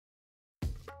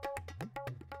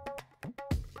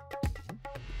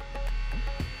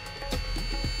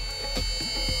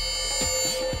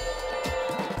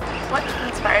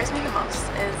inspires me the most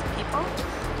is people,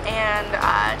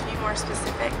 and to be more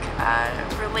specific,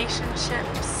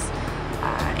 relationships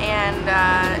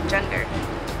and gender.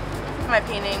 My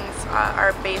paintings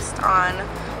are based on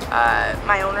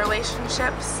my own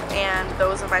relationships and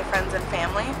those of my friends and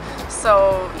family.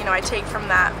 So, you know, I take from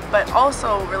that, but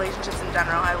also relationships in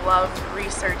general. I love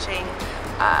researching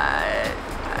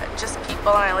just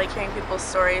people, and I like hearing people's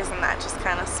stories, and that just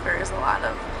kind of spurs a lot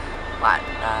of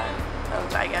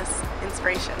I guess,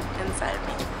 inspiration inside of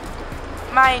me.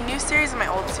 My new series and my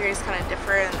old series kind of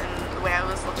differ in the way I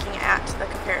was looking at the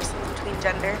comparisons between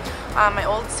gender. My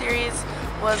old series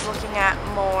was looking at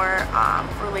more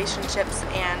relationships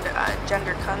and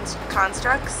gender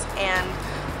constructs and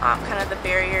kind of the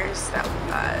barriers that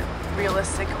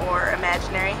realistic or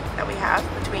imaginary that we have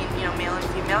between, you know, male and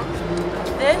female.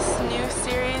 This new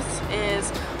series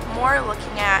is more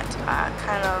looking at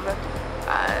kind of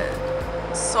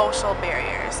social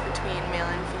barriers between male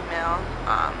and female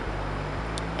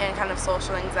and kind of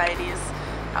social anxieties,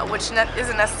 which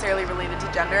isn't necessarily related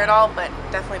to gender at all, but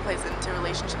definitely plays into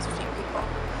relationships between people.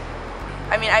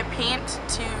 I mean, I paint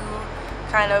to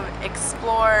kind of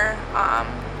explore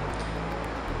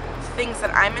things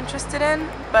that I'm interested in,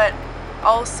 but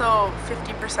also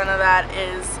 50% of that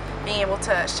is being able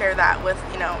to share that with,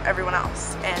 you know, everyone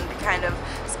else and kind of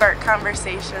spark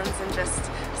conversations and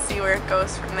just see where it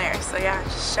goes from there. So yeah,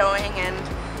 just showing and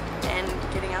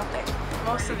getting out there.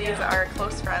 Most of these are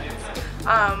close friends,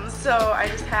 so I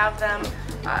just have them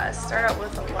start out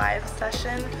with a live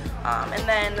session, and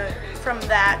then from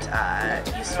that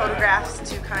use photographs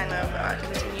to kind of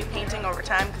continue painting over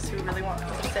time, because who really wants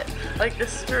to sit like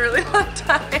this for a really long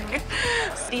time.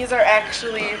 These are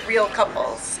actually real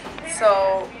couples,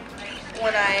 so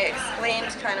when I explained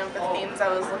kind of the themes I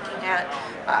was looking at,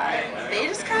 they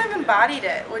just kind of embodied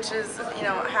it, which is, you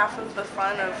know, half of the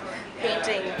fun of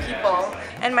painting people.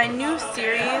 And my new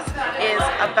series is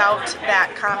about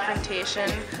that confrontation,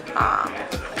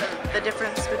 the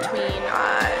difference between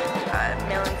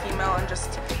male and female, and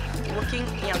just looking,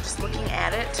 you know, just looking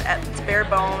at it at its bare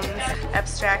bones,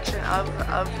 abstraction of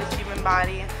the human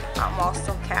body, while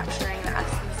still capturing the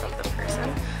essence of the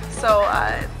person. So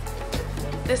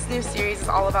this new series is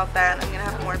all about that. I'm going to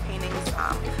have more paintings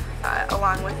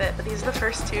along with it, but these are the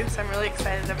first two, so I'm really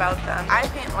excited about them. I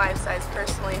paint life-size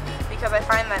personally because I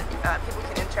find that people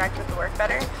can interact with the work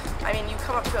better. I mean, you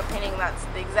come up to a painting that's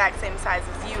the exact same size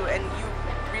as you, and you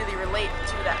really relate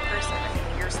to that person. I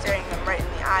mean, you're staring them right in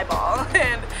the eyeball,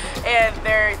 and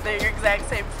they're your exact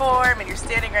same form, and you're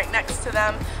standing right next to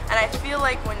them. And I feel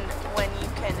like when you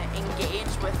can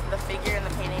engage with the figure in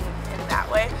the painting in that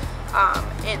way,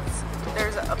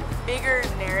 there's a bigger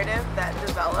narrative that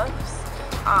develops.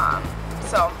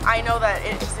 So I know that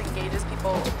it just engages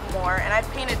people more, and I've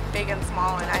painted big and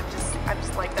small, and I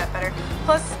just like that better.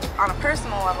 Plus, on a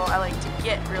personal level, I like to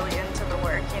get really into the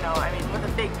work. You know, I mean, with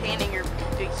a big painting, you're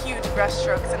doing huge brush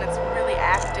strokes, and it's really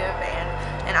active,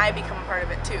 and I become a part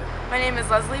of it too. My name is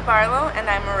Barlow, and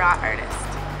I'm a raw artist.